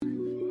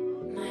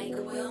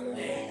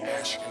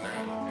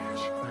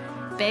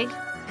Big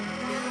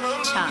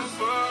Chunk.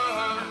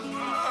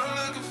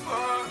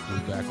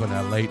 We're back on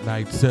that late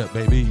night tip,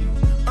 baby.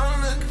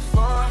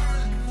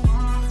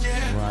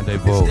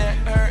 Rendezvous.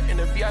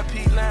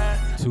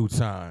 2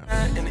 times.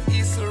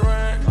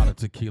 A lot of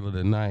tequila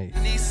tonight.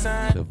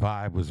 The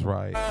vibe was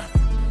right.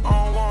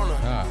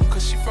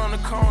 Cause she from the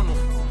corner.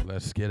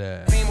 Let's get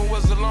at Beamer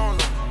was a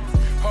loner.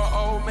 Her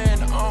old man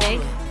the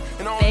owner.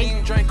 And don't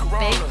even drink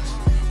Coronas.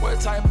 What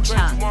type of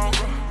drink you want,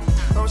 bro?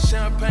 No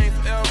champagne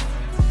forever.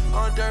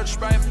 On dirty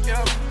Sprite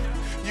forever.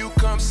 You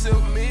come sit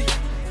with me.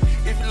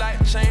 If you like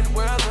to change the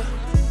weather.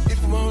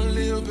 If you wanna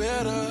live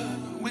better,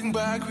 we can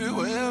buy a crib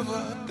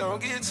wherever.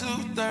 Don't get too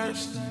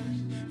thirsty.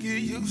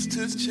 Get used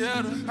to the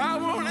cheddar. I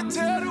wanna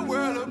tell the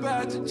world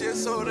about you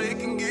just so they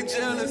can get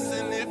jealous.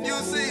 And if you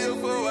see her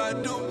before I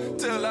do,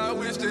 tell I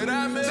wish that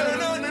I met her.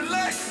 Turn on the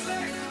lights,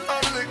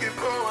 I'm looking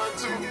for one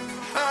too.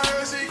 I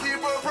heard she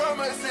keep her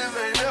promises,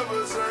 ain't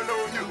never turn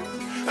on you.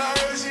 I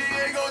heard she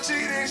ain't gon'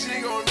 cheat and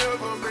she gon'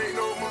 never make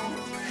no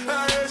move.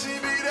 I heard she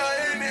be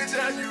there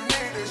anytime you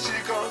need her, she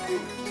come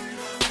through.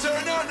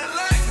 Turn on the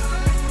lights,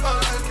 I'm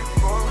looking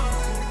for her.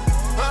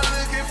 I'm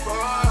looking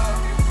for her.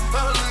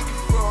 I'm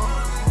looking for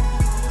her.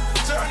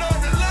 Turn on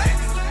the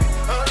lights,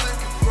 I'm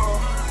looking for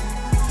her.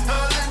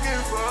 I'm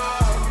looking for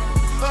her.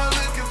 I'm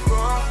looking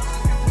for her.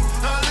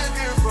 I'm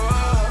looking for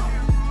her.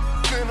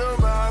 Been on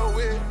my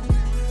way.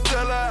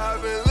 Tell her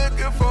I've been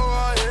looking for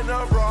her in a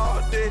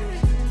raw day.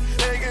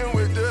 Hanging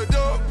with the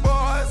dope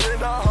boys in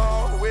the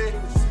hallways.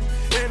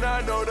 And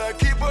I know the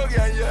keeper,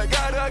 yeah, you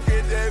gotta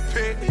get that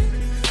pay.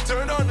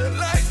 Turn on the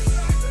lights,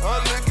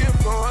 I'm looking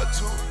for her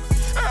too.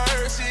 I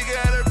heard she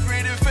got a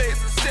pretty face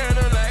and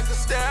standing like a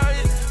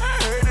stallion. I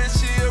heard that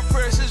she a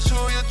precious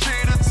jewel, you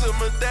treat her to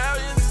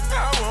medallions.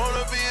 I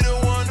wanna be the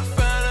one to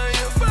find her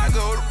if I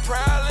go to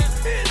prowling.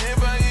 And if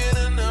I get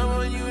a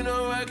number, you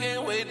know I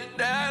can't wait to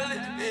dial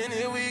it. And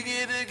if we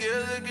get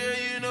together, girl,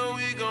 you know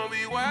we gon'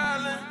 be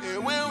wildin'.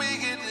 And when we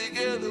get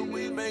together,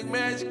 we make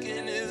magic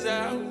in this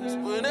house.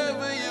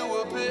 Whatever you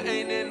will put,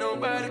 ain't there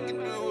nobody can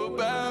do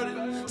about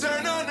it.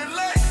 Turn on the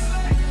lights,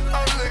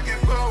 I'm looking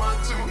for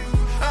one too.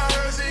 I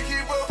heard she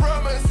keep her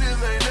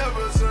promises, ain't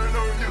never turn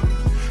on you.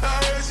 I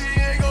heard she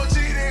ain't gon'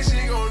 cheat and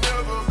she gon'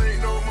 never make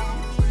no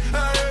move. I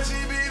heard she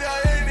be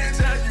there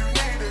anytime you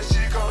need her,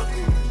 she come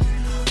through.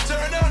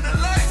 Turn on the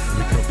lights.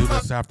 We gonna do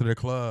this after the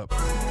club.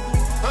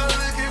 I'm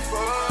looking for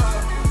her.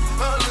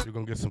 You're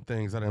gonna get some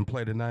things I didn't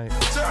play tonight.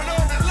 Turn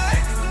on the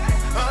lights.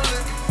 I'm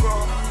looking for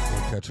her.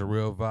 Gonna catch a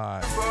real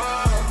vibe.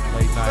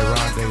 Late night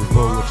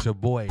rendezvous with your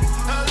boy.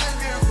 I'm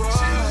looking for her.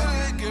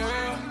 She's a good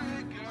girl.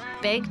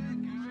 Big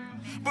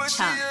But she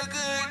Chunk. a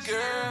good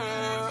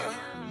girl.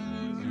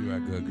 You a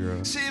good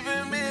girl. She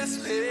been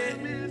misled.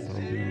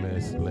 Don't be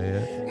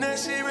misled. Now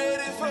she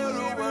ready for the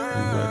You world.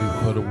 ready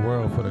for the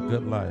world, for the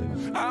good life.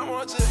 I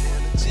want your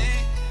energy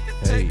to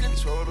take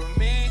control of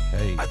me.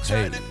 Hey, I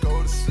tried hey. to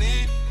go to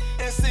sleep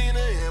and seen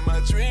her in my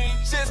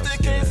dreams. Just in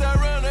case I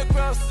run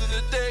across to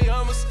the day,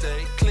 I'ma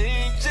stay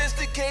clean. Just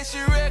in case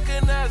you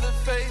recognize her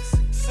face,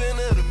 send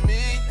her to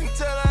me and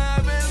tell her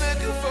I've been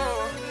looking for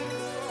her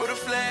with a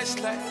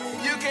flashlight.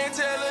 You can't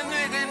tell a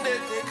nigga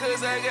nothing,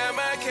 cause I got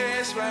my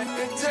cash right.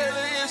 And tell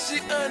her if she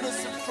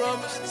honest and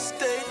promise to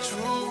stay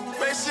true.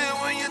 Make sure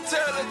when you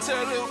tell her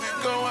we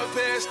going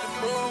past the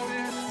moon.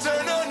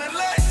 Turn on the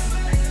lights,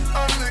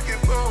 I'm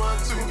looking for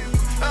one too.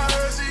 I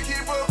heard she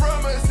keep her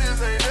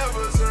promises, ain't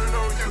never turn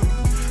on you.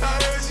 I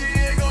heard she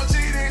ain't gon'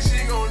 cheat and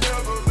she gon'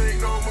 never make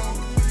no move.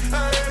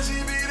 I heard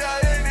she be there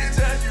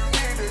anytime you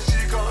need her,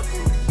 she come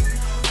through.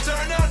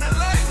 Turn on the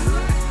lights,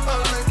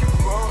 I'm looking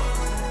for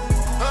her.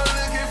 I'm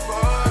looking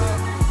for her.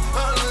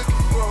 I'm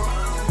looking for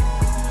her.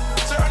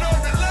 Turn on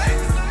the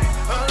lights,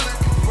 I'm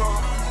looking for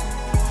her.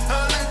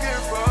 I'm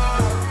looking for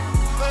her.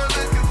 I'm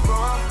looking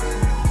for her.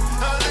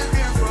 I'm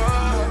looking for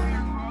her.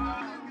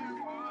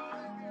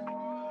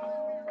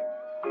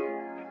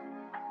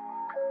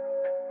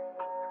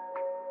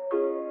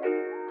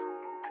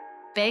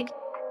 Big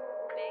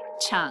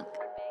Chunk.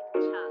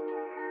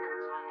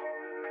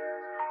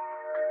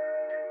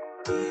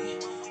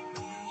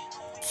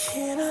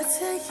 Can I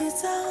take you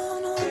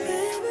down, oh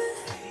baby?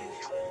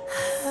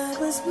 I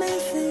was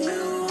made for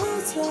you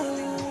all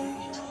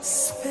time.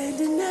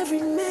 Spending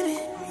every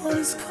minute on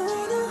this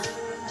corner.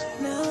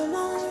 Now I'm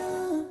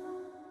on.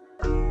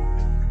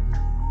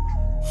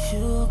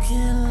 You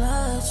can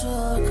let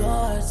your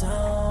guard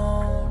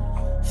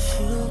down.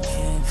 You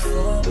came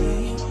for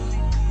me.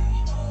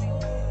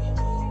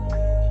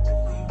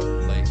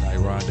 Late night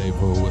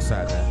rendezvous, what's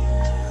happening?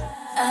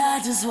 I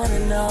just wanna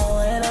know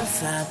when I'm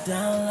top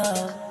down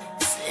low.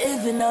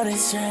 Sipping on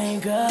this chain,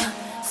 girl.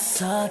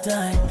 So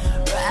done.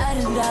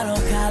 Riding down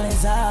on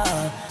Collins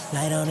out.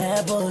 Light on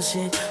that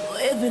bullshit.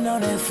 Whipping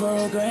on that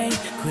full grain.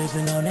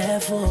 Gripping on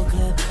that full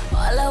clip.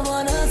 All I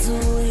wanna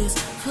do is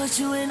put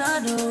you in a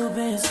new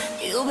Benz.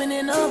 You been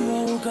in a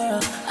mood, girl.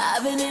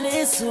 I've been in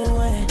it too.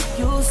 And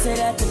you say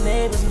that the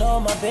neighbors know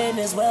my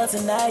business. Well,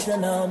 tonight they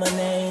know my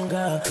name,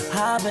 girl.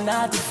 I've been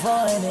out the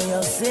foreign in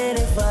your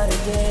city for the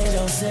day.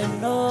 Don't say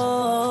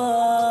no.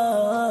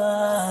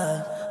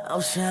 I'm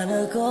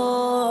tryna go.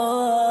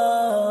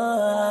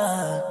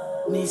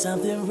 Need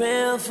something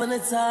real from the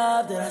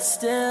top that I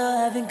still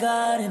haven't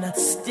got, and I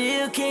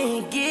still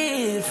can't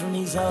get from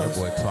these hoes. That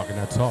boy talking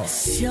that talk.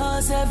 It's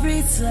yours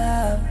every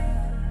time,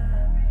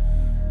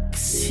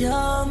 'cause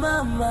you're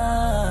my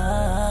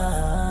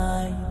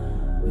mind.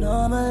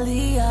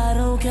 Normally I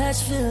don't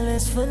catch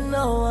feelings for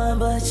no one,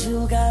 but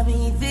you got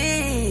me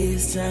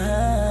this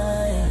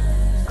time.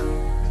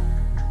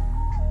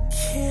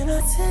 Can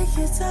I take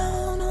you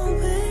down, oh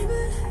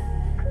baby?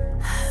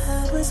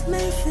 I was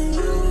made for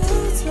you,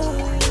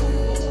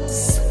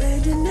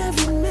 spending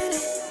every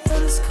minute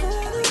on this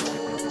corner.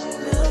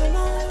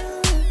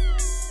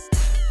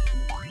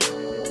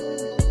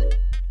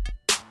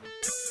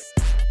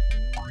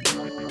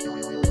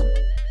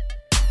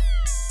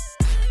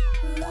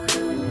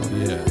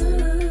 Yeah.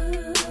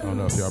 I don't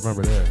know if y'all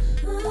remember this.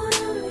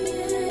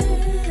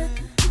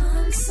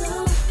 I'm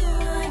so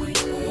horny,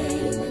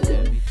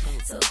 baby.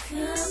 So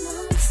come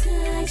on,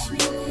 touch me,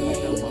 baby.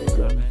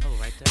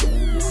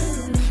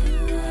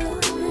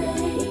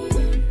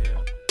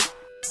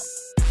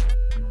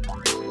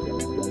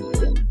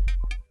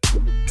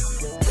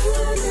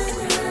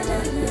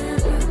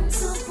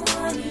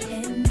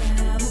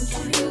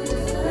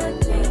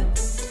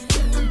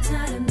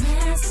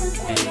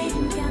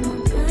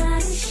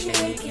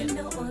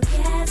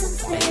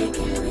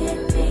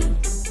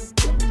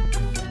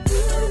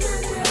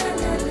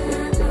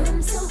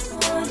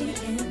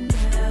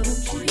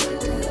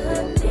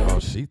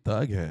 She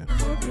thugging.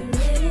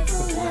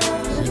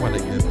 She wanna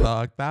get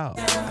thugged out.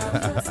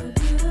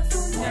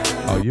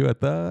 Oh, you a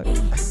thug? Now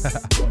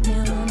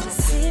I'm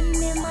just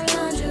sitting in my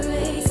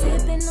lingerie,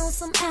 sipping on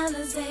some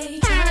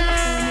Alizé, trying to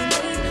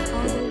formulate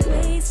all the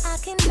ways I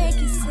can make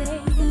you say,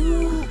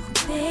 ooh,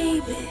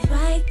 baby,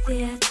 right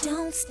there,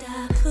 don't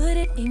stop. Put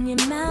it in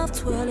your mouth,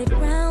 twirl it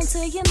round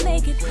till you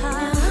make it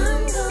hot. Now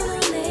I'm gonna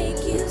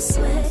make you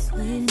sweat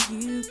when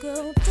you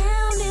go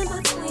down in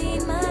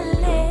between my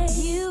legs.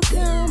 You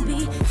gon'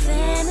 be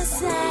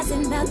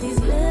fantasizing about these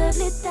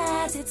lovely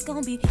thighs. It's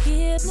gonna be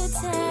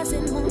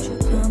hypnotizing. Won't you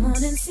come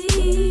on and see?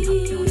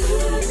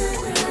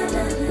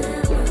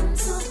 I'm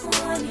so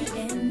horny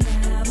and I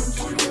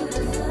want you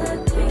to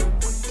fuck me.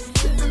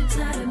 I'm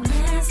tired of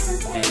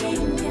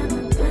masturbating, got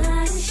my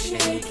body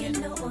shaking,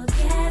 no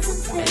orgasm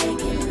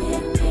taking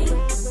with me.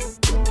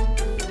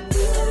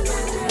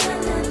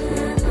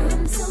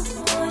 I'm so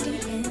horny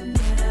and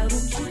I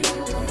want you to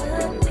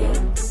fuck me.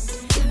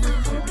 I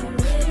hope you're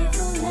ready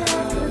for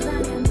love, 'cause I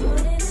am more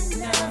than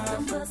enough.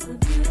 I'm just a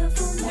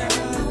beautiful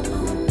love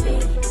on me.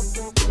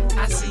 I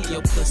see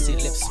your pussy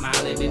lips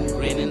smiling and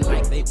grinning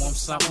like they want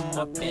something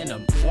up in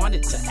them.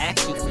 Wanted to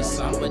ask you for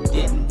some, but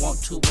didn't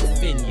want to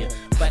offend you.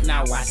 But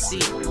now I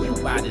see you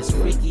about as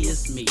freaky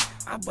as me.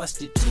 I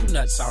busted 2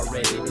 nuts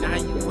already, now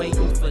you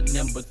waiting for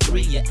number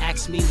 3. You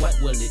ask me what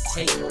will it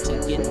take to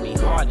get me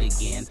hard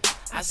again.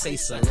 I say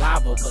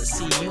saliva, but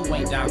see you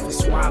ain't down for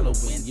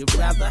swallowing. You'd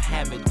rather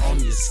have it on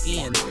your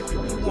skin.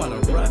 You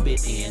wanna rub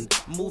it in.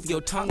 Move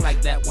your tongue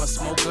like that once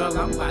more, girl,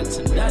 I'm about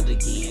to nut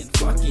again.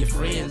 Fuck your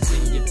friends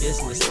in your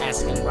business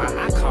asking why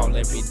I call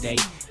every day.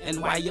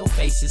 And why your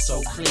face is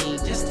so clean,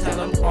 just tell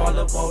them all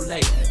of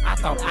Olay. I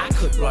thought I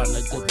could run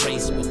a good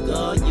race, but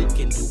girl, you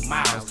can do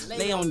miles.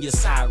 Lay on your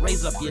side,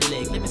 raise up your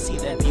leg, let me see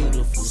that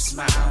beautiful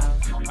smile.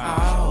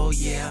 Oh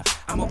yeah,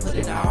 I'ma put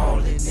it all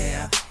in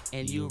there.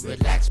 And you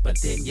relax, but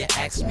then you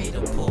ask me to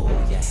pull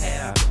your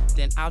hair.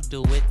 Then I'll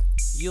do it,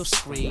 you'll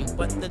scream,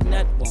 but the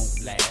nut won't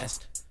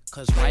last.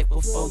 'Cause right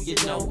before you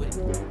know it,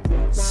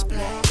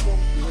 splash. I'm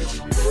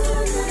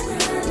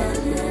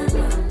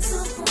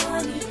so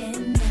horny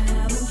and I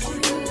want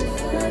you to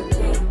fuck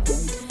me.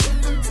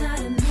 I'm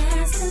tired of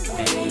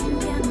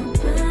masturbating, got my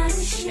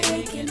body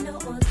shaking, no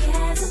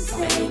orgasm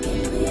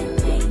taking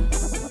with me.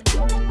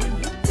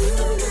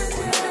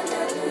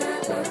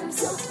 I'm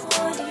so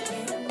horny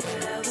and I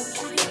want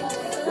you to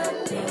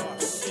fuck me.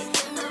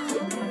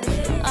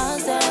 I'm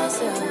so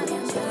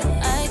selfish,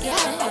 I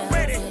can't help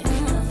it.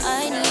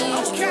 I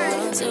need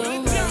you to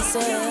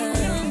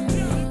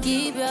myself.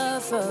 Keep your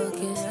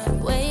focus,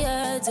 way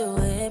I do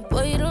it.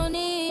 Boy, you don't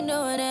need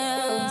no one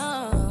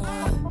else.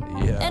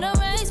 Yeah. And a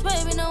race,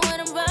 baby, know when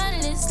I'm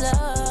running it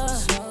slow.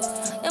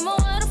 And my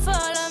waterfall,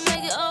 I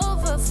make it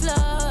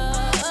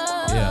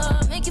overflow. Yeah.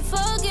 Make you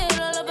forget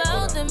all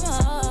about them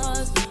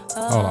hearts.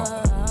 Hold on.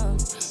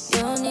 You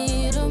don't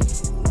need them.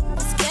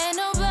 Can't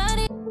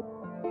nobody.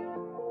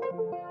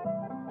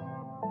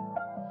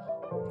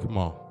 Come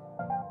on.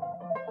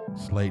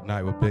 It's late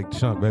night with Big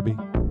Chunk, baby.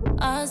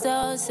 I'm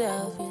so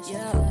selfish,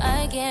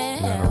 I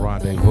can't We're on a help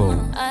rendezvous. it.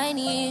 I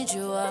need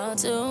you all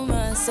to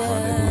myself.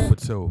 Rendezvous for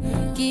 2.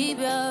 Keep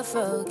your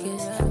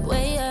focus,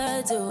 way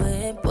I do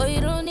it. Boy, you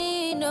don't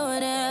need no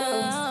one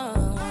else.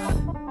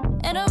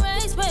 And a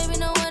race, baby,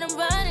 know when I'm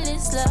running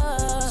it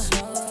slow.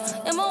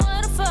 And my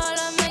waterfall,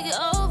 I make it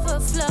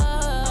overflow.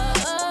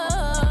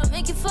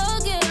 Make you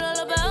forget all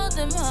about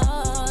them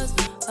hearts.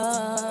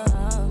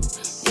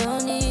 You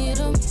don't need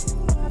them.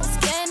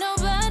 Can't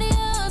nobody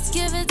else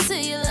give it to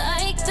you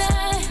like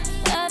that.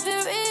 I've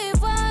been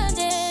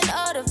rewinding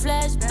all the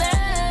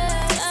flashbacks.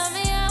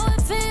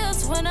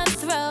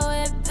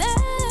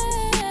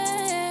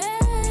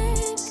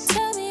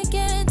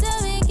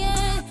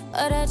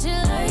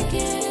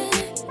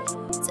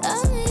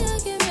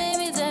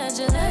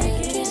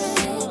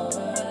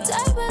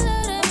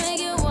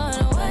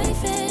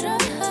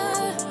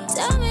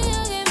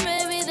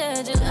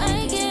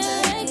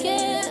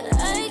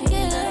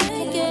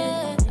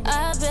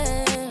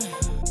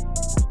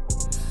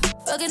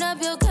 fucking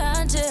up your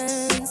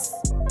conscience.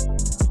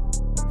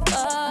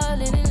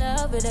 Falling in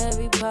love with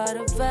every part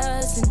of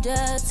us and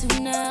just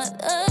tune out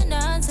the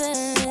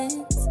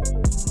nonsense.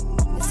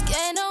 This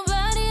can't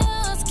nobody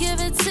else give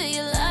it to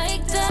you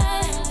like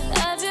that.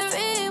 Have you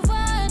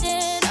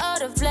rewinding all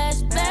the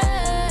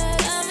flashbacks?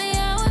 Tell me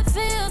how it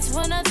feels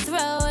when I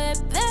throw it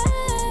back.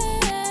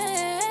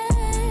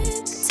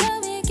 Tell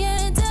me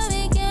again, tell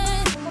me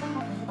again.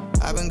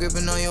 I've been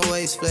gripping on your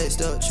waist,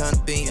 flexed up, trying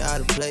to beat you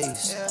out of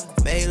place.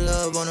 Made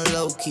love on a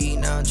low key,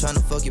 now I'm trying to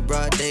fuck your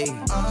broad day.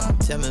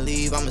 Tell me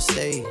leave, I'ma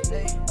stay.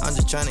 I'm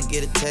just trying to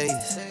get a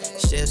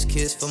taste. Chef's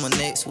kiss for my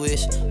next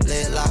wish.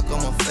 Leg lock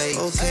on my face.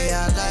 Okay,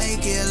 I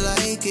like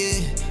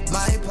it.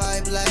 My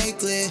pipe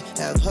likely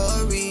have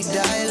her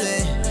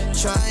redialing.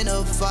 Trying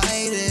to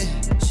fight it.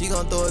 She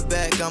gon' throw it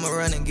back, I'ma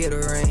run and get a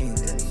ring.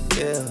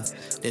 Yeah.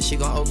 Then she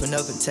gon' open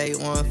up and take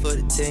one for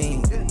the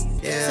team.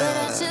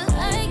 Yeah. So that you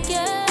like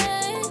it.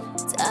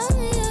 Tell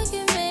me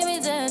again, baby,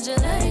 that you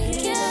like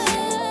it.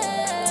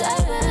 Type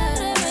it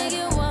out and make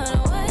you wanna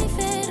wife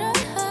it on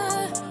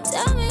her.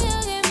 Tell me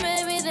again,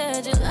 baby,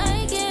 that you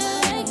like it.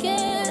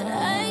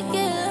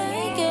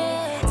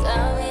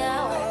 Tell me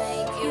how I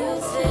make you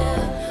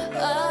feel.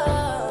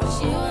 Oh,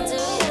 she won't do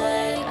you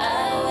like I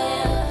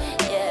will.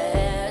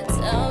 Yeah,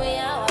 tell me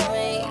how I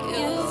make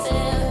you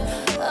feel.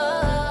 Oh,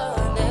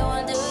 they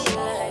won't do you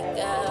like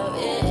I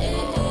will.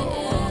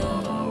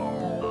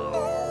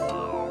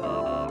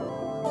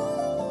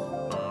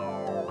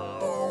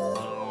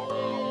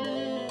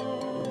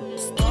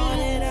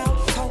 Started out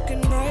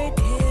talking right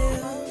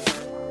here,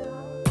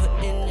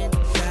 putting it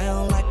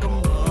down like I'm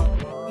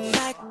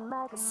back.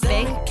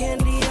 Selling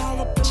candy all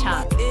up in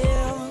my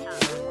ear.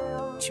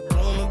 She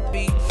wanna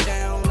be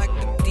down like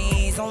the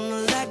D's on the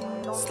left.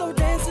 Slow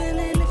dancing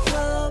in the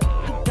club,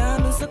 the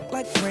diamonds look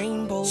like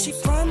rainbows. She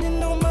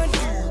grinding on my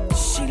dirt,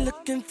 she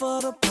looking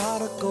for the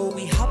prodigal.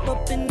 We hop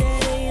up in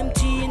that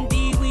AMG and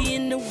D, we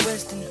in the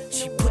Western.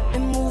 She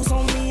putting moves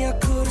on me, I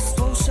could've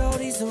swore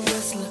shorty's a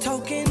wrestler.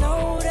 Talking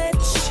all that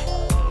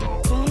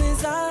shit, soon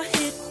as I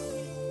hit,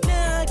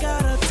 now I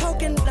got her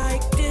talking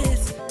like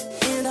this,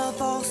 and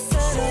I've all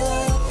set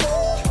up.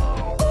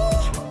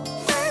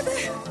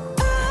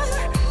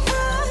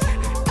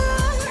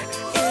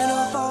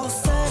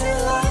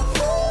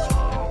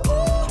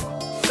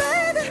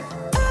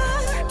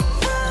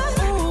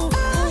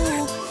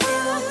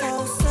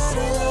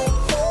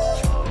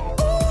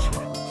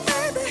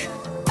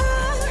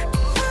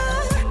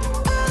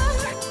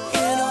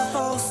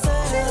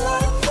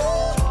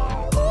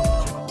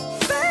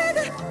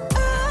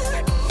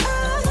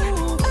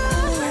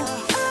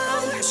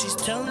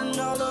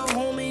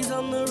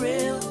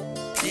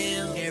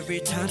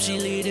 She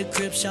leave the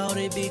crib,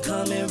 shawty be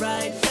coming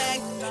right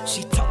back.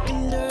 She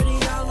talking dirty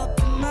all up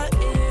in my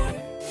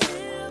ear,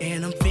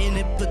 and I'm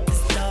finna put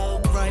this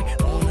dog right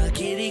on a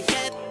kitty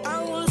cat.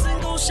 I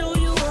wasn't gon' show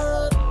you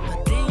up,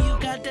 but then you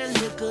got that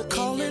liquor.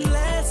 Calling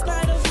last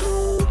night a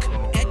fluke,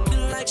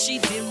 acting like she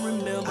didn't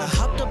remember. I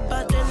hopped up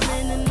out that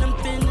lane and I'm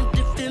finna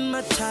defend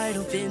my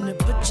title. Finna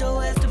put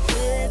your ass to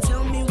bed,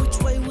 tell me which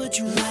way would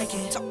you like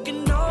it.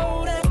 Talking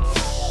all that,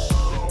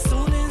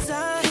 soon as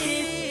I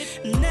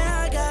hit,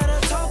 now I got her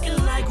talking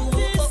like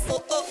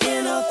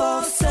and I'm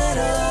all set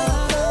up.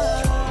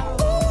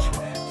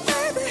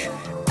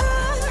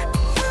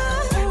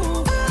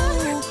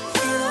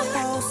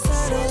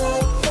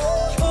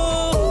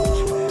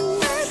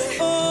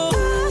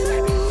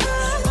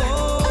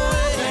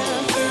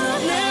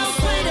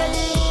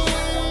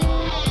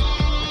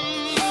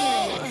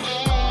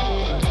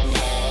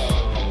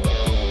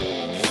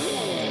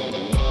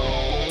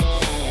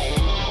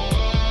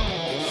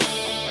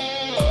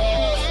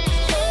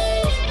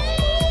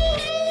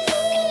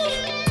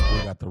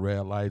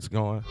 Red lights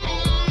going.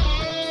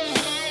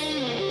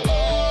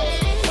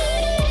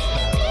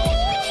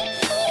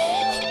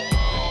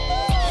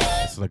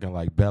 It's looking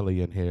like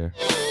Belly in here.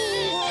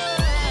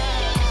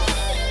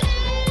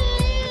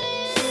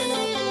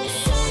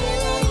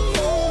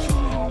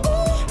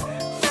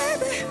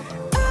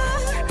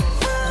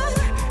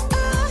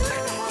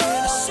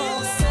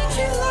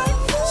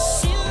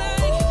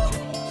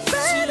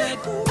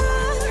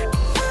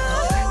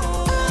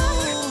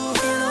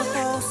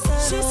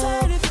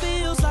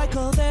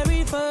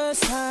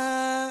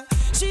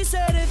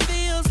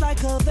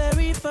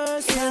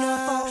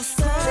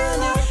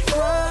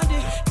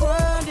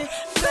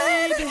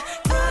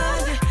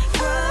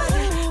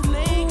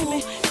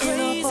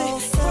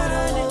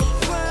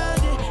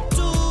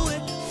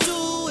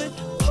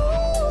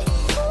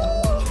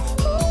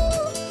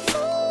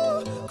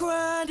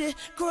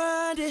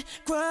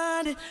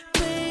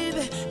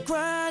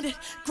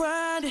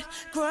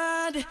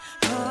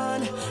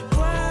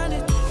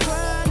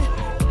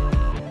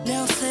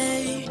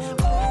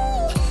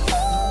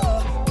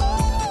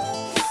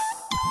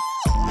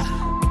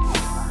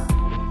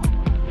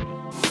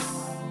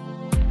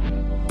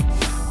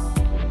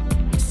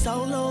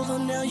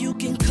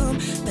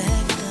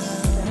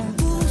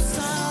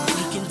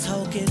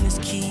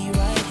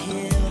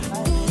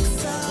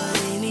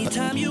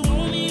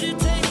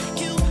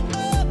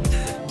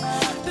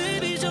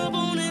 Baby,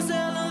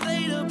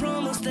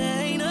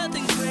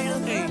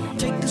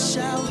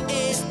 shower,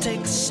 let's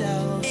take a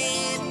shower.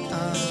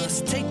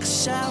 Let's take a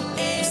shower,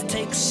 let's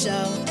take a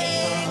shower.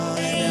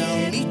 And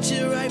I'll meet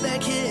you right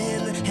back here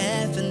in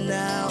half an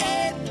hour.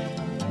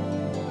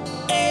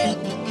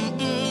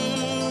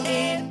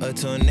 A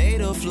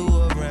tornado flew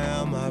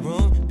around my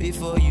room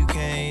before you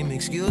came.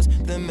 Excuse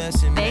the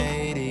mess it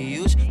made. It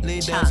usually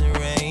doesn't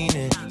rain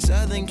in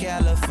Southern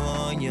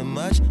California,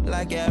 much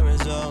like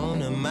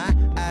Arizona. My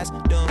eyes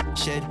don't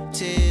shed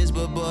tears,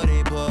 but boy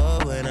they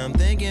pour when I'm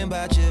thinking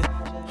about you.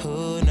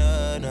 Oh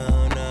no,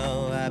 no,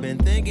 no, I've been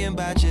thinking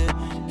about you.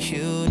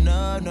 You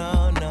no,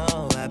 no,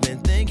 no, I've been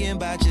thinking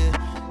about you.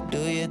 Do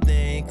you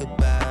think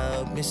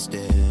about me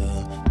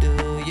still? Do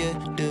you,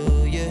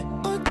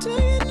 or do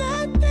you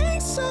not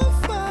think so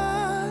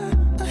far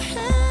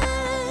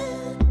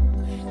ahead?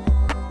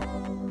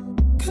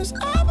 'Cause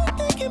I've been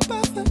thinking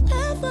about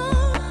forever.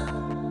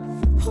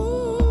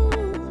 Ooh.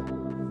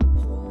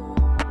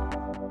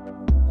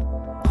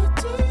 Or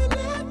do you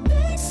not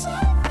think so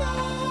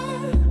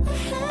far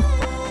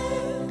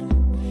ahead?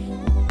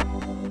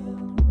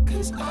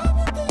 'Cause I've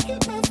been thinking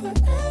about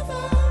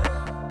forever.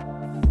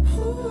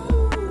 Ooh.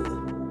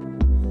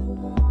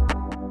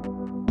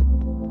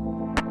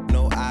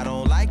 No, I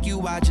don't like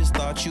you, I just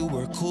thought you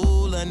were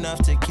cool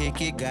enough to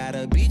kick it. Got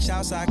a beach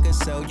house I could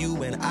sell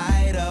you in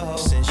Idaho.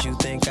 Since you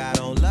think I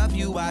don't love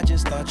you, I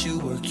just thought you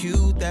were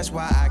cute. That's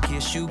why I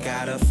kiss you.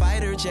 Got a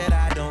fighter jet,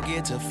 I don't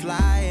get to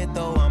fly it,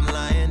 though I'm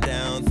lying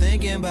down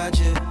thinking about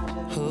you.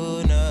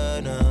 Oh no,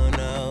 no,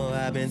 no,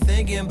 I've been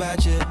thinking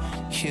about you.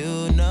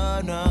 You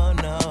no, no,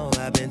 no,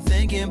 I've been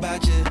thinking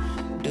about you.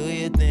 Do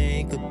you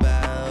think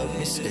about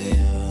me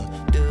still?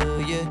 Do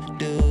you,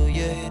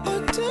 or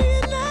do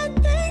you not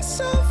think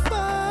so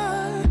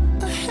far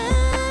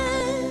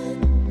ahead?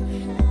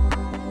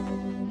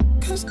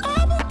 'Cause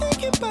I've been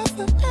thinking about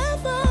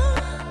forever.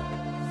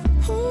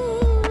 Ooh.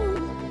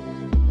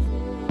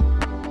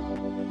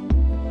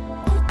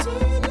 Or do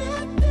you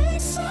not think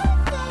so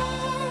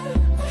far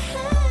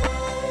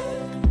ahead?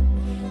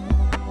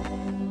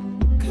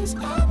 'Cause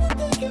I've been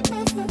thinking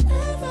about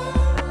forever.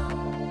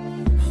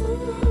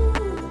 Ooh.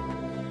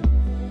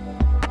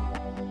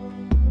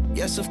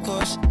 Yes, of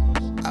course,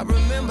 I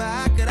remember.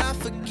 How could I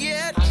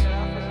forget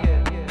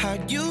how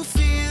you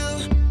feel?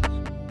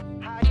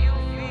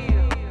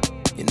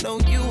 You know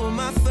you were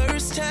my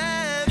first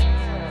time,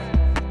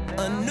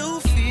 a new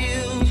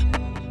feel.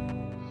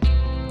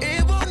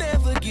 It won't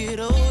ever get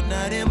old,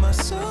 not in my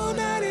soul,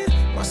 not in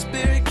my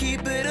spirit,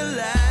 keep it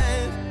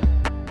alive.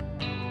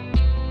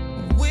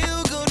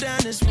 We'll go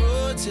down this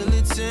road till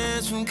it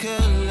turns from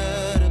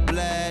color to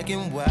black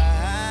and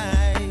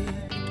white.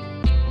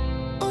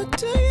 Or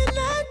do you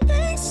not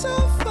think so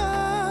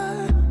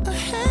far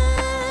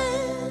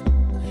ahead?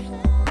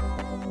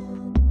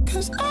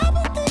 'Cause I've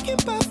been thinking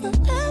about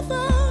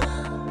forever.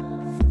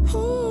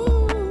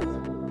 Ooh.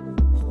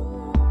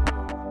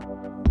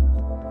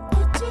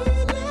 Or do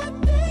you not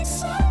think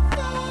so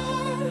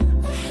far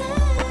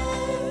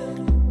ahead?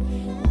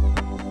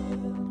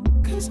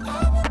 'Cause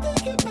I've been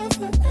thinking about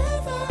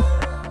forever.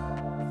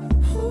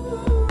 Ooh.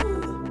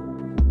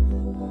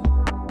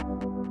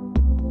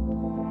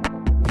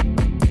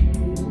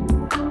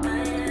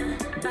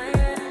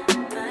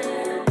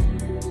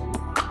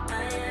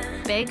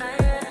 Big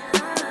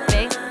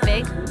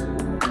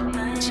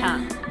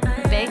chunk.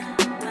 Big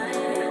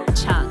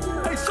chunk.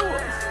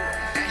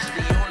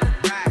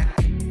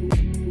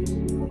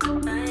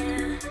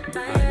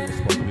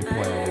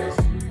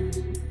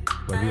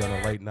 But we on a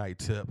late night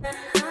tip.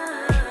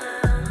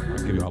 I'll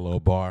give you a little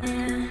bar.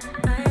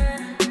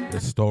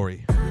 This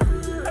story.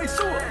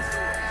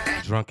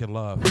 Drunk in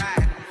love.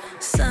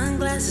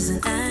 Sunglasses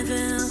and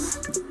Advil.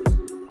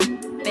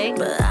 Big,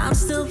 but I'm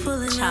still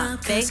pulling chunk,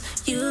 up. Big,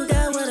 you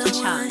got what I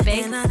want,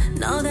 big, and I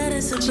know that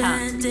it's a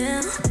bad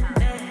deal.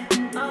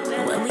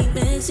 When we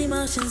mix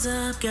emotions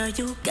up, girl,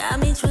 you got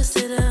me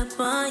twisted up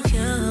on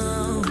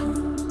you.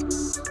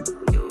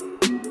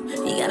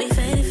 You got me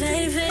faded,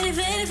 faded, faded,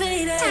 faded,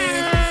 faded,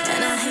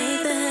 and I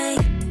hate the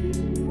hate.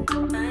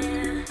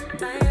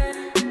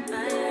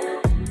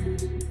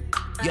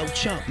 Yo,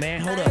 Chunk,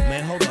 man, hold up,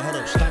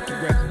 stop the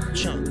record,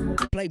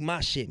 Chunk. Play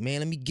my shit, man,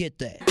 let me get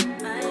that.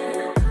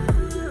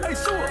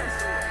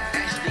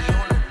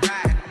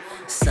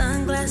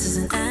 Sunglasses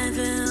and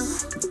Advil,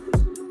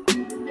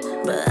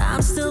 but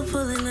I'm still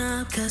pulling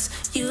up, 'cause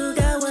you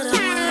got what I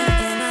want,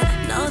 and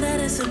I know that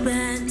it's a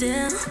bad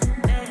deal.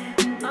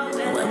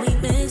 When we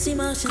mix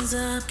emotions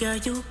up, girl,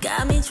 you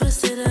got me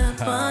twisted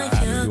up on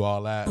you. Do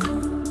all that.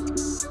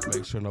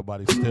 Make sure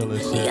nobody steal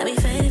this shit. You got me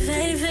faded,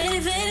 faded,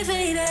 faded, faded,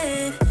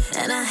 faded,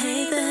 and I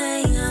hate the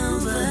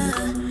hangover,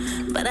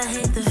 but I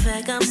hate the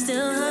fact I'm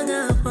still hung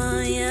up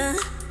on you.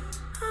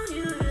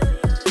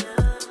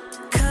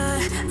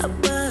 Caught a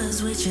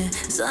buzz with you,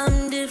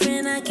 something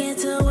different, I can't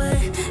tell what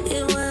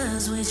it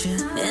was with you,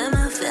 and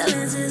my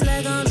feelings is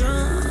like I'm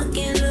drunk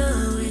in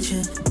love with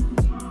you.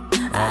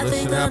 I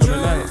think I'm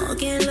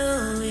drunk in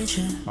love with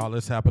you. All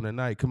this happened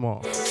tonight, come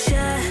on.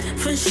 Shot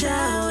for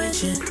shot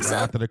with you. Right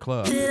after the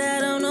club. I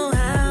don't know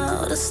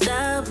how to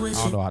stop with you.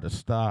 I don't know how to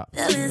stop.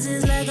 Feelings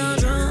is like I'm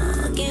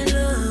drunk in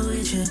love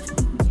with you.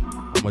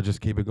 I'ma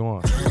just keep it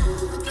going.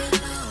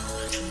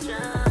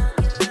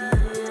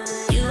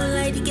 You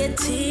like to get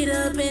teed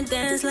up and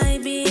dance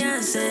like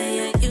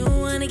Beyonce. Yeah, you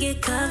wanna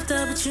get cuffed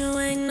up, but you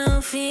ain't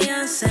no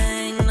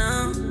fiance,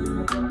 no.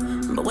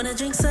 But when the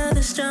drinks are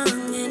the strong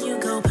and you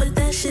go put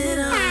that shit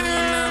on, you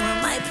know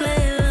I might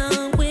play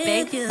along with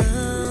Big you.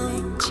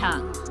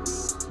 Chunk.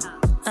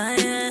 Oh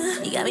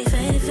yeah, you got me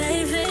faded,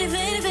 faded, faded,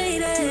 faded,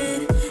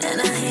 faded.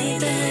 And I hate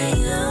the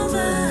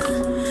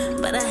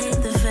hangover, but I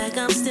hate the fact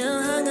I'm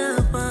still hung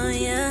up on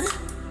ya.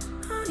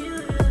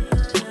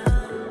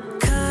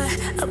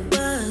 Caught a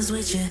buzz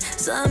with you,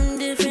 something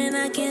different,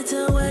 I can't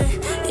tell what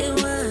it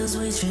was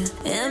with you.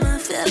 And my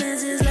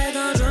feelings is like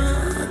I'm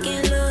drunk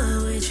in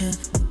love with you.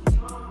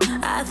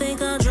 I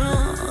think I'm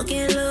drunk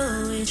in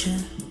love with you.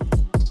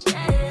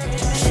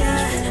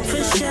 Shot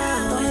for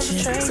shot with you,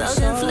 so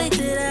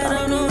conflicted I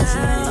don't know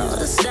how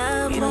to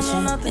stop with you.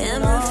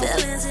 And my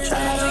feelings is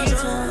like I'm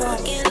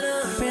drunk in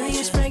love. Really,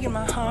 it's breaking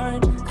my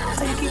heart.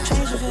 How you keep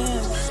changing for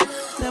him?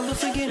 Never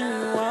forget who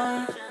you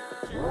are.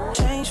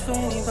 Change for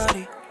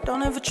anybody.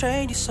 Don't ever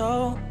trade your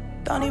soul.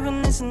 Don't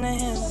even listen to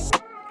him.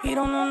 He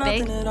don't know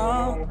nothing Big at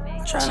all.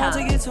 Try not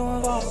to get too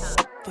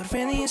involved. But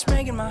really, it's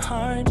breaking my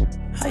heart.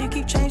 How you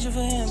keep changing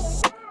for him?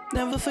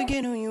 Never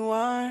forget who you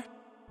are.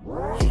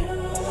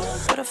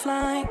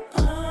 Butterfly,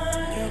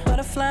 you're a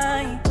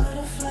butterfly.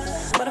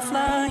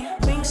 Butterfly,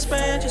 wings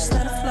spread, just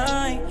let it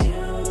fly.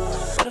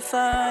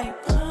 Butterfly,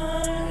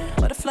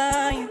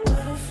 butterfly.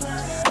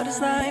 What is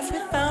life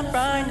without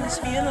brightness?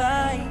 Be a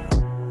light.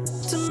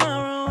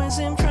 Tomorrow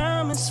isn't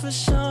promised for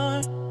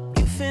sure.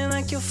 You feel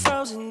like you're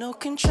frozen, no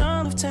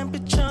control of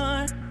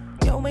temperature.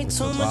 You're way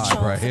too much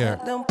right here.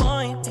 that little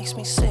boy, it makes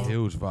me sick.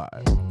 Huge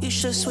vibe. You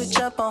should switch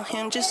up on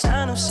him just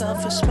out of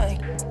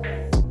self-respect.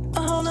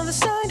 A whole other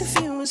side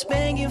of you is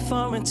begging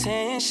for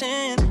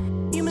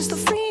attention. You miss the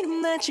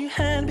freedom that you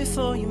had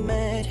before you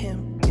met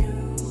him.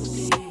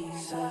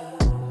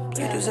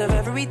 You deserve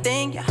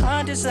everything your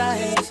heart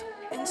desires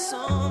and so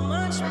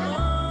much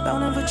more.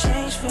 Don't ever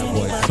change for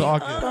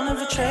anybody. Don't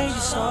ever trade your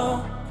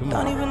soul.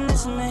 Don't even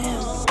listen to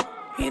him.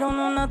 He don't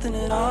know nothing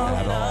at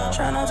all.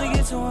 Try not to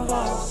get too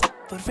involved.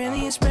 But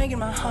really it's breaking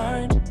my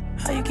heart.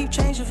 How you keep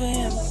changing for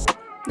him.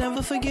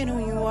 Never forget who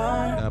you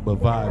are. Yeah, but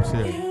vibes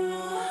here.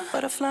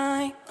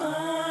 Butterfly,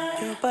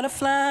 you're a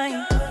butterfly.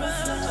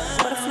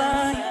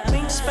 Butterfly,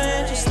 wings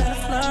spread, just let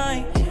it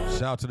fly.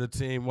 Shout out to the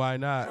team, why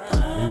not?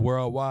 We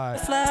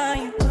worldwide.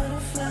 Fly,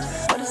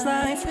 what is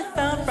life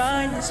without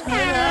brightness? Be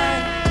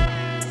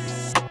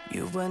alive.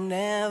 You were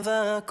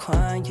never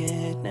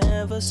quiet,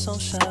 never so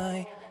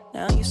shy.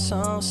 Now you're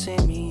so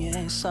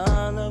serious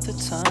all of the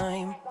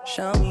time.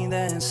 Show me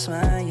that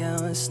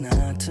smile, it's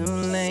not too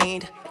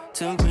late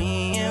to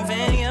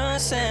reinvent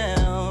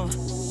yourself.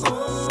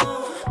 Ooh.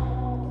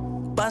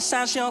 Bust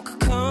out your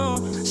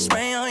cocoon,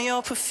 spray on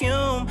your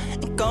perfume,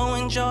 and go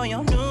enjoy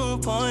your new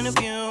point of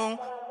view.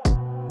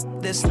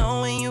 There's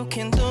no way you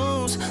can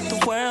lose, the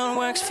world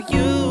works for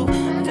you.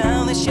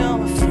 Now that you're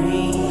a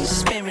free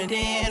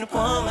spirited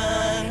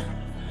woman,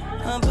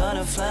 a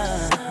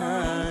butterfly.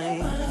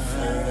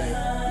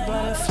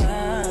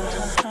 Butterfly,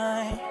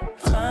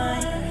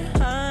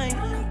 fly,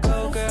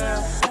 go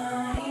girl,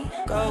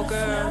 go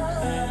girl.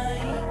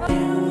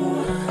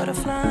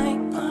 Butterfly,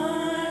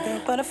 you're a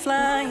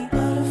butterfly.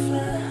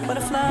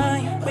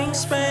 Butterfly, wings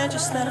spread,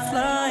 just let it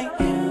fly.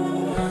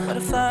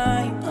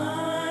 Butterfly,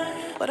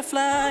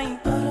 butterfly.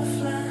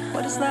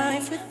 What is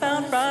life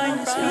without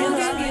brightness? You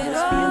can get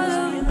all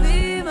of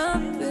me, my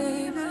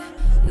baby.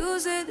 You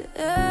said the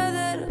air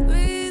that I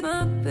breathe,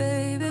 my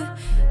baby.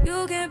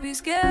 You can't be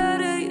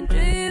scared of your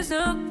dreams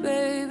now,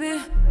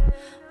 baby.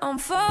 I'm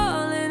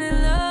falling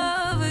in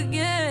love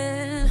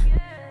again.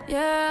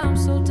 Yeah, I'm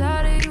so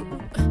tired of you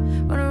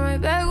running right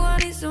back when I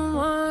need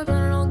someone.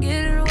 Planning on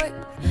getting away,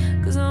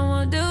 cause I don't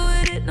wanna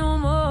do it no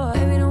more.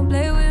 Baby, don't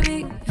play with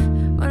me.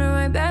 Running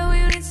right back when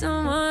you need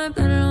someone.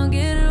 Planning on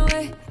getting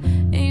away,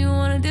 and you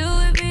wanna do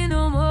it me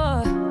no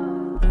more.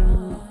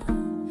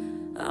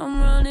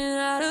 I'm running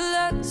out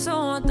of luck, so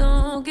I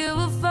don't give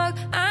a fuck.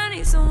 I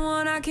need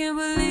someone I can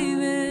believe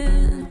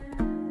in,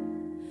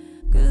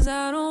 cause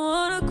I don't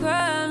wanna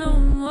cry no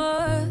more.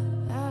 I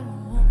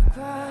don't wanna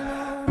cry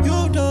no more.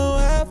 You don't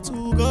have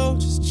to go,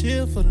 just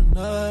chill for the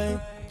night.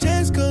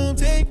 Just come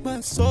take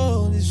my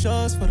soul, it's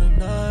yours for the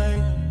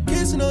night.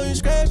 Kissing on your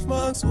scratch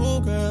marks,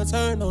 ooh girl,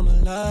 turn on the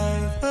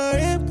light. Our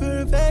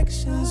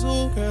imperfections,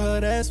 ooh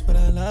girl, that's what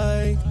I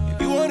like.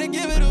 If you wanna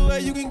give it away,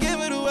 you can give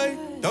it away.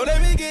 Don't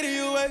let me get it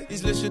away.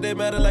 These little shit, they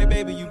matter like,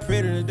 baby, you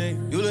pretty today.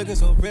 You looking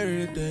so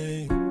pretty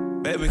today.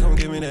 Baby, come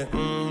give me that,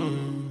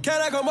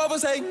 Can I come over,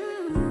 say,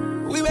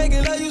 we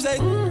making love, you say,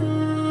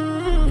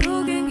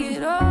 You can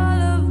get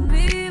all of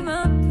me,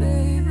 my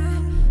baby.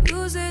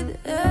 You said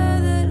the air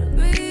that I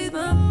breathe,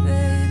 my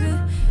baby.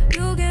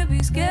 You can't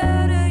be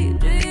scared of your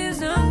dreams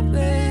now,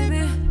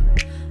 baby.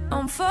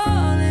 I'm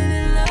falling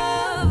in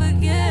love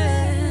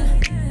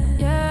again.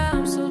 Yeah,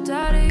 I'm so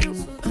tired of you.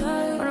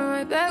 Running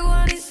right back when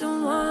I need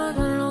someone.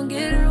 Planning on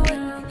getting away,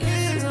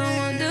 cause I don't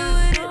wanna do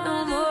it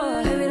no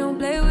more. Baby, don't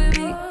play with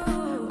me.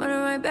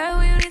 Running right back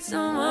when you need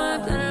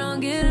someone. Planning on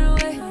getting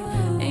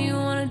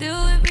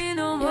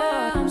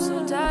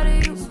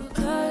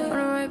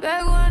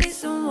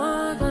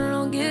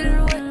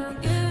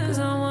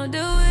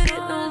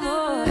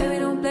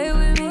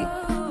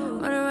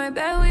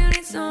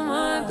me so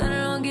much that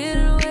I don't get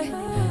away.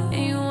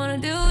 And you wanna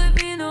do with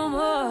me no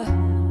more.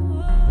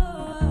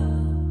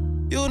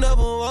 You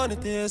never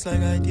wanted this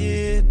like I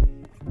did.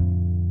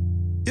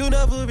 You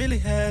never really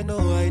had no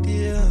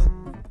idea.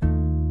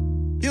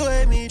 You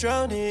had me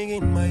drowning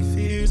in my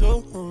fears,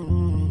 oh.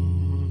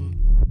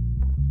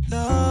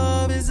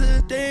 Love is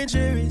a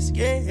dangerous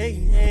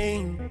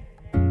game.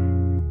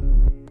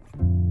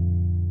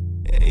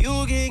 And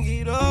you can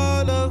get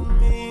all of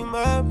me,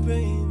 my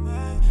baby.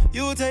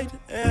 You take the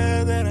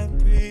air that I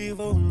breathe,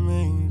 oh,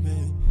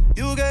 baby.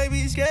 You can't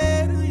be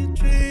scared of your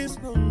dreams,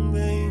 no,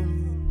 baby.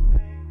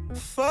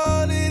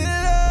 Falling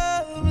in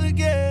love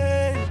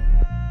again.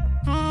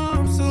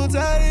 I'm so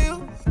tired of you.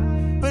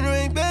 When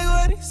rain back,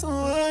 I need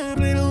someone.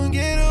 Please don't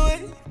get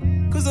away,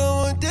 'cause I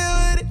won't deal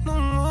with it no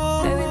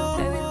more.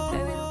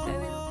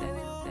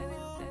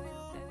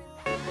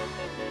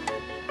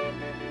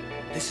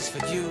 This is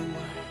for you,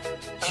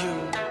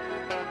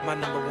 my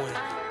number one.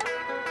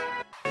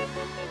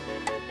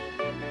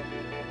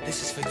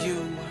 This is for you,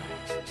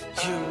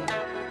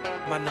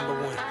 my number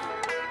one.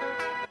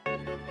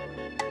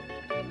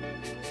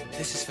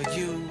 This is for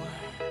you,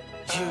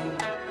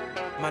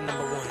 my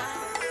number one.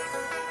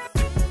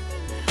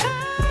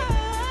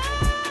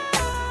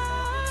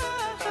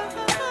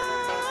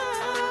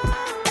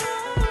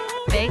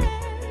 Big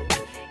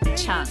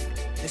Chunk.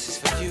 This is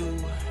for you,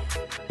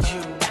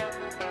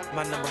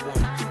 my number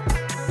one.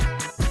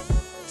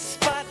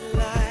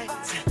 Spotlight,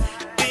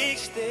 big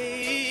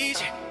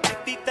stage,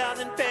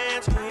 50,000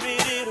 fans screaming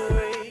it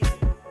away.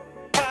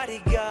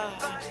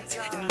 Bodyguards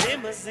and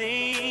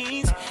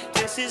limousines.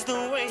 This is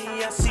the way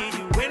I see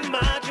you in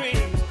my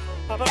dreams.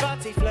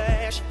 Paparazzi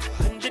flash,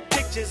 100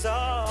 pictures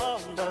all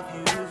of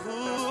you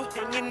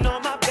hanging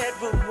on my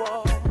bedroom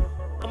wall.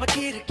 I'm a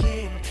kid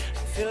again. I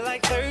feel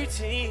like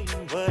 13,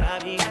 but I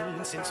mean,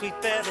 since we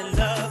fell in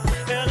love,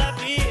 girl, I've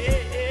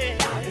been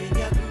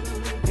your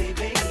groovy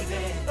baby.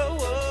 Oh,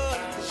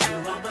 you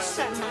are my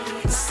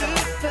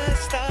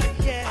superstar,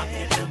 yeah. I'm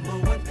your number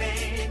one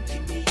fan.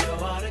 Give me your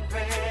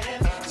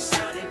autograph.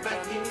 Sign it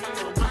right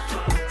here on my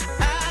heart.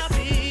 I'll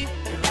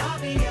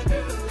be your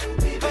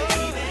groovy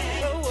baby.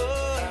 Oh,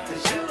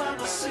 'cause you are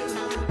my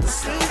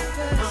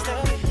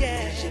superstar,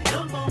 yeah. Your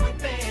number one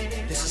fan.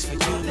 This is for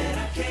you, that I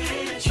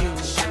can't show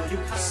you.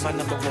 My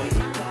number one.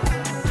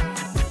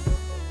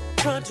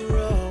 Front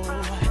row,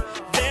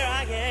 there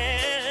I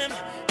am,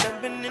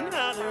 jumping and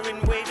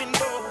hollering, waving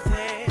both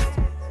hands.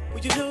 Will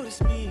you notice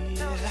me,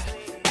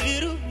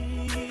 little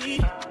me?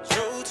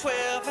 Drove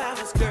 12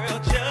 hours, girl,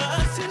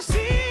 just to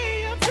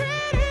see your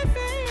pretty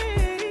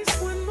face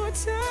one more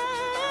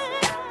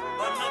time.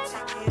 On my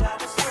ticket, I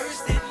was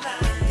first in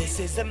line. This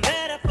is a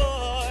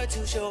metaphor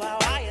to show how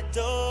I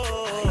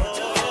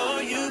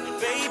adore you,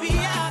 baby.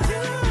 I do.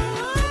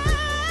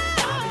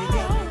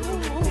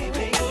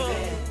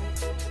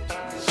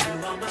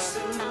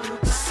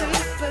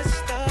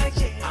 Superstar,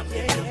 yeah. I'm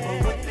your number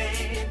one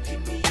fan.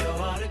 Give me your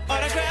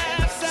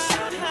autograph.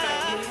 Sign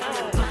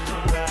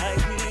right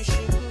here,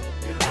 sugar.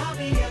 I'll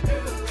be your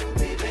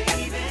groovy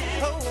baby.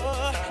 Oh,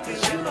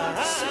 'cause you are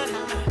my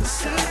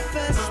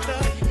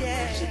superstar,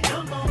 yeah. Your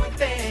number one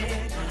fan.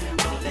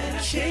 All that I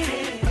can.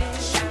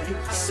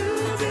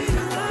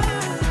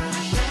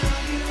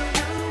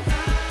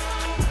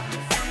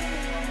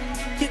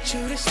 You're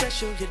truly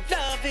special. Your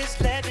love is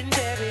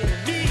legendary to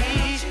me.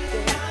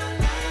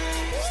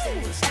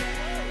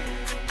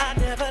 I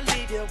never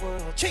leave your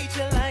world. Treat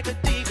you like a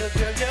diva,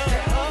 girl.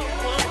 You're all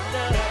one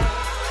love.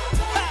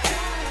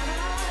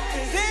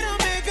 'Cause they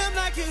don't make them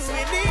like you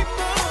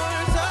anymore.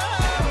 So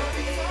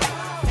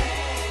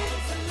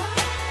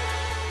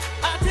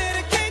I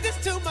dedicate this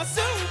to my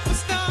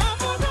superstar.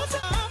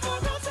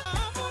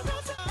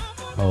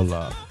 Hold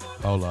up.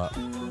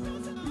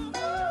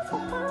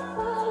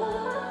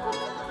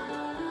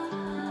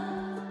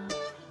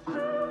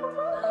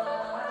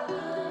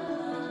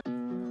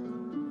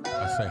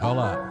 I say, hold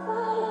up.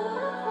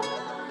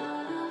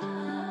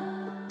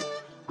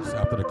 It's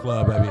after the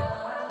club, baby.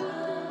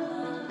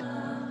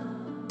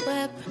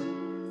 Whip,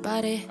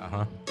 body,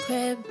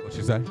 crib, What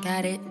you say?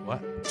 got it,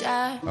 What?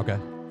 job, Okay.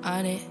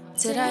 on it.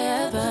 Did I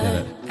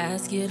ever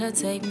ask you to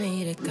take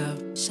me to go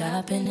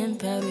shopping in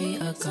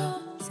Paris or go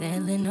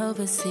sailing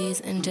overseas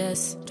and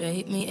just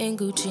drape me in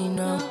Gucci?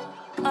 No.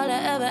 All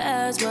I ever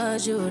asked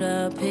was you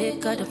to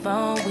pick up the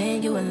phone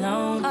when you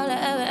alone. All I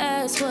ever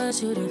asked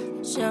was you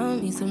to show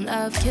me some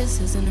love,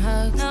 kisses and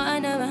hugs. No, I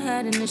never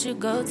had an issue.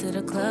 Go to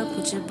the club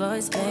with your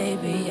boys,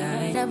 baby.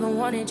 I never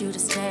wanted you to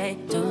stay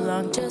too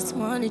long. Just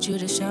wanted you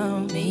to show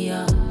me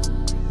up.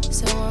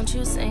 So won't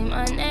you say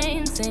my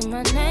name, say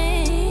my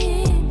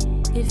name.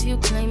 If you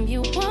claim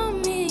you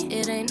want me,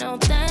 it ain't no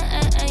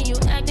that. You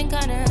acting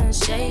kinda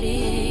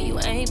shady. You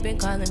ain't been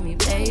calling me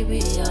baby,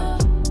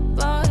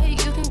 boy,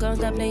 you can go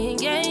stop playing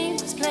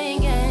games,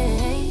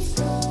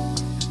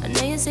 I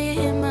know you say it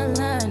in my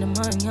line, I'm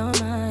on your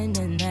mind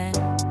and that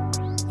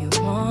you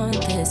want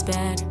this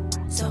bad,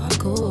 so I'm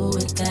cool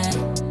with that.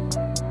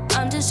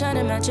 I'm just trying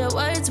to match your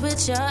words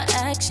with your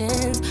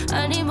actions.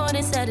 I need more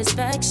than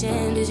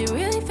satisfaction. Did you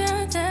really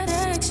feel that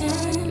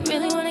action?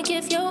 Really wanna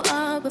give your all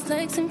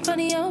flex in front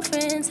of your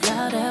friends.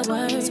 How that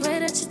works? Swear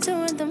that you're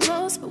doing the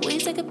most, but we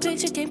take a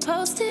picture, can't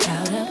post it.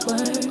 How that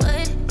works?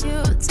 What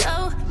you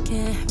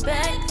talking?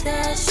 Back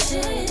that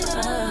shit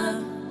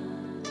up.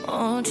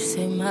 Won't you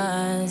say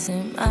mine,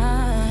 say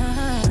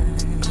mine?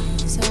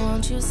 So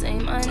won't you say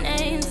my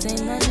name, say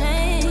my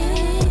name?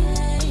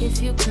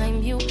 If you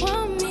claim you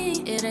want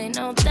me, it ain't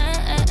no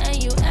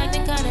thing. You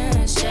acting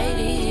kinda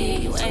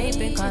shady. You ain't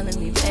been calling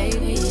me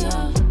baby.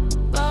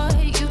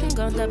 Boy, you can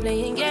go stop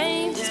playing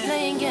games,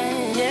 playing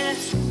games.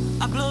 Yes,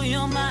 I blew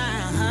your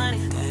mind, honey.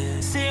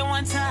 Say it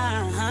one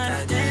time,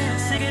 honey.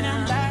 Sick of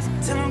them lies,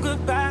 tell them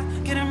goodbye.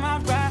 Get in my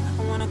ride,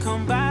 I wanna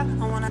come by.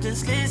 I wanna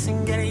just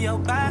listen, get in your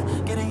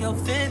vibe, get in your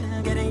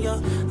feelings, get in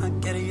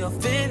your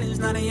feelings,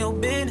 not in your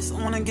business. I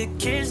wanna get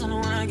kissed, I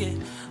wanna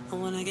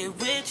get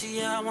with you,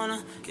 yeah. I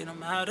wanna get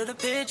them out of the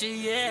picture,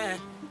 yeah.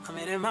 I'm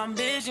in my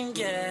vision,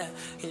 yeah.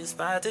 Can't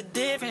spot the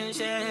difference,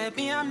 yeah.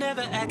 Me, I'm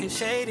never acting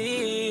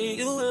shady.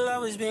 You will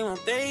always be my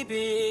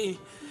baby.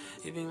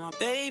 You be my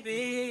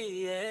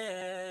baby,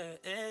 yeah,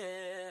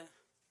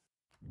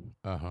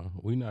 yeah.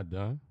 We not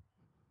done.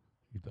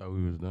 You thought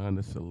we was done?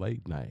 It's a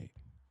late night.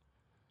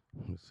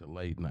 It's a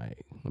late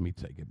night. Let me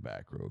take it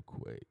back real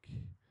quick.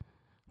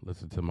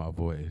 Listen to my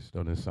voice.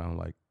 Don't it sound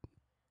like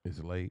it's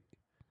late?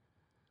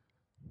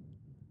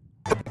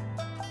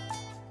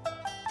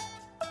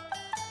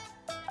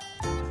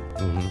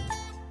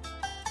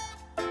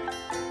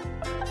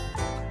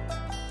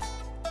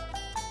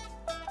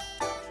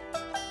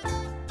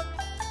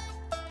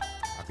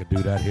 I could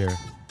do that here.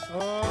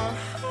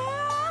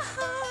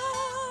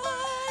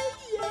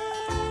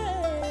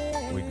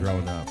 Yeah. We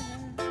grown up.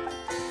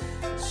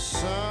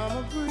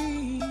 Summer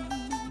breeze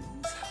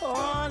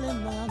all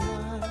in my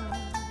mind.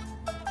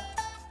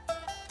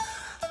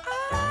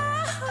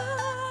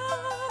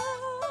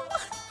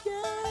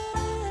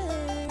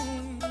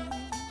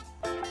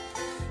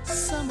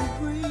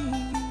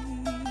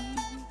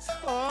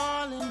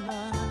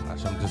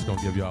 I'm just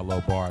gonna give y'all a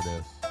little bar of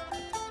this.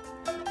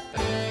 But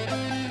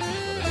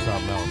it's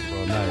something else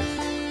real nice.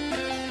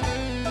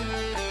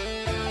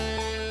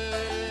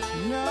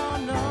 No.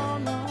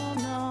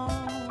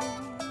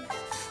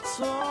 It's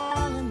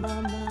all in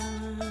my mind.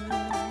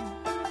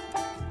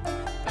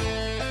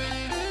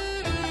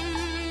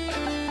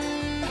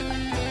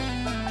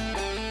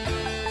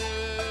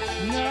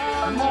 No.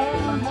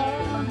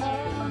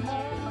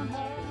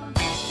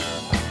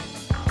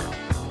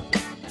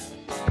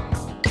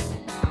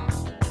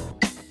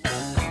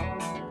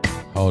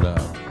 Hold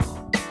up.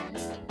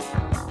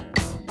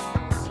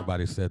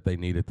 Somebody said they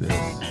needed this.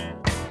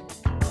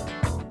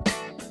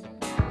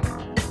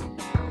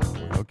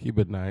 We're gonna keep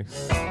it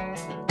nice.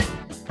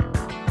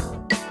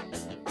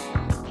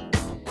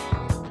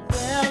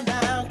 Well,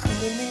 now,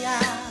 cooling me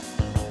out.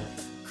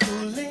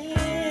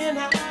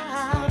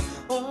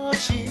 Oh,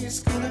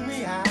 she's cooling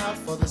me out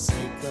for the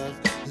sake of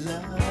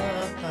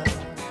love.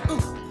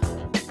 Ooh.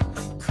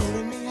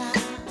 Cooling me out.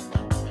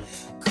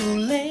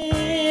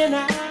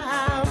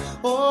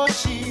 Oh,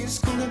 she's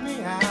cooling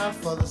me out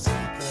for the sake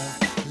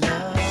of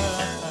love.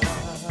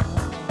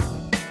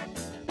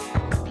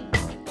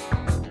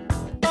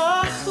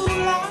 Oh, cool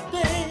out,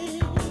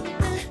 baby.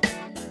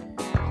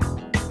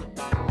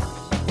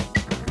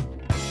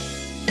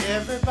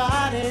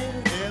 Everybody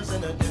lives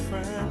in a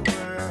different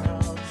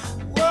world.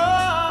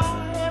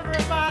 Whoa,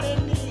 everybody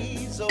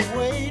needs a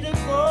way to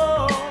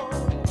go.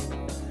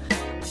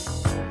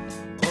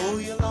 Oh,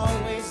 you'll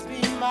always be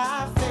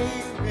my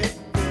favorite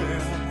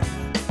girl.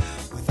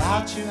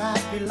 Without you,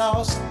 I'd be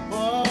lost.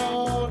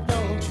 Oh,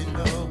 don't you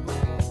know?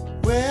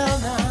 Well,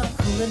 now,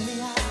 cooling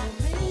me out.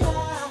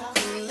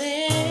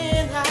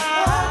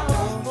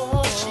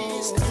 Oh,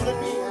 she's cooling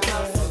me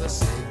out for the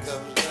sake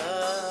of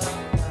love.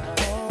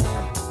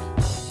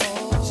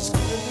 She's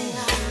cooling me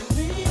out.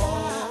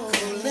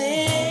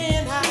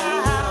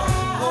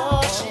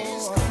 Oh,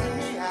 she's cooling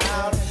me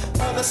out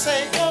for the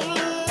sake of love.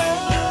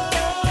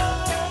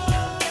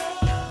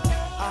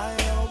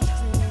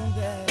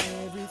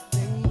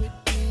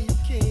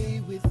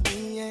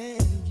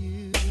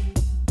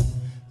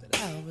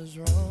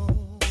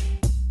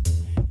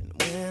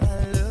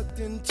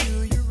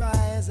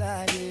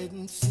 I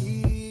didn't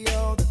see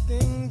all the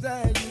things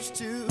I used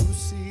to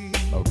see.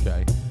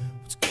 Okay.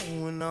 What's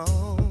going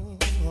on?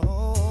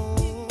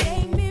 You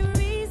gave me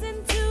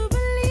reason to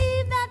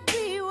believe that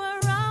we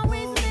were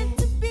always meant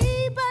to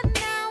be, but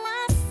now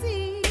I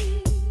see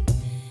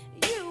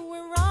you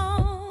were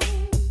wrong.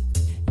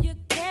 You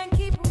can't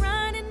keep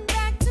running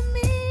back to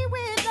me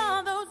with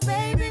all those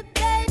baby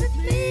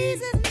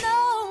pleases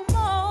no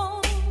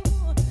more.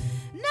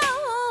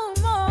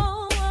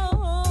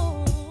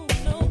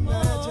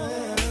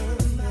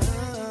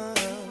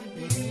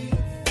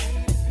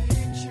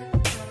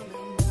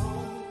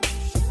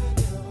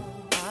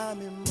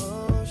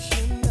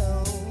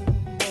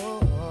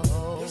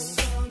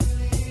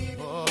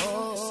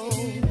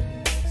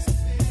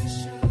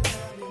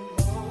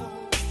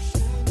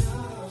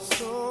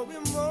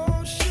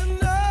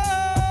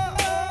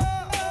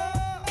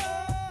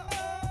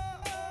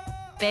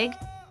 Big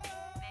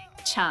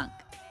Chunk.